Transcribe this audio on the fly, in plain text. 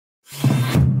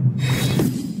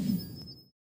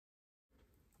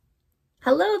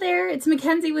Hello there, it's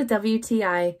Mackenzie with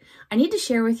WTI. I need to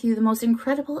share with you the most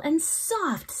incredible and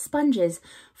soft sponges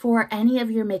for any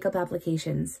of your makeup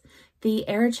applications. The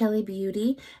Araceli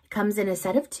Beauty comes in a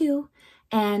set of 2,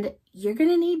 and you're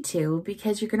gonna need to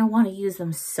because you're gonna wanna use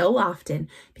them so often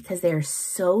because they are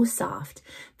so soft.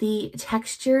 The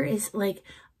texture is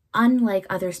unlike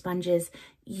other sponges.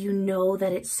 You know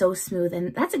that it's so smooth,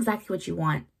 and that's exactly what you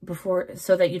want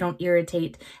so that you don't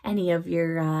irritate any of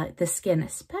your the skin,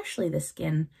 especially the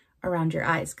skin around your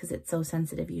eyes, because it's so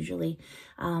sensitive usually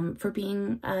for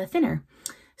being thinner.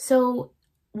 So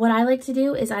what I like to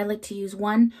do is I like to use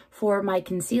one for my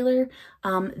concealer.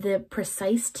 The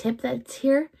precise tip that's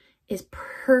here is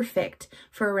perfect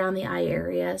for around the eye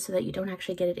area so that you don't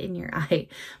actually get it in your eye.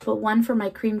 But one for my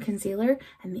cream concealer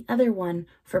and the other one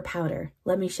for powder.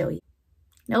 Let me show you.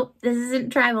 Nope, this isn't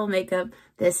tribal makeup.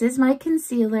 This is my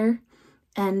concealer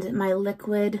and my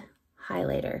liquid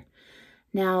highlighter.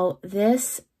 Now,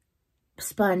 this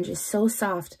sponge is so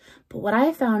soft, but what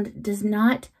I found does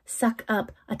not suck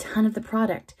up a ton of the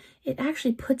product. It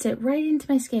actually puts it right into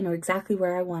my skin, or exactly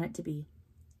where I want it to be.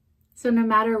 So no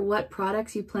matter what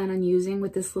products you plan on using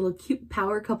with this little cute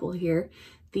power couple here,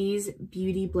 these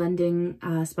beauty blending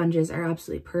sponges are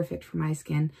absolutely perfect for my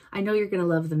skin. I know you're gonna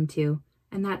love them too.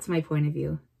 And that's my point of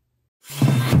view.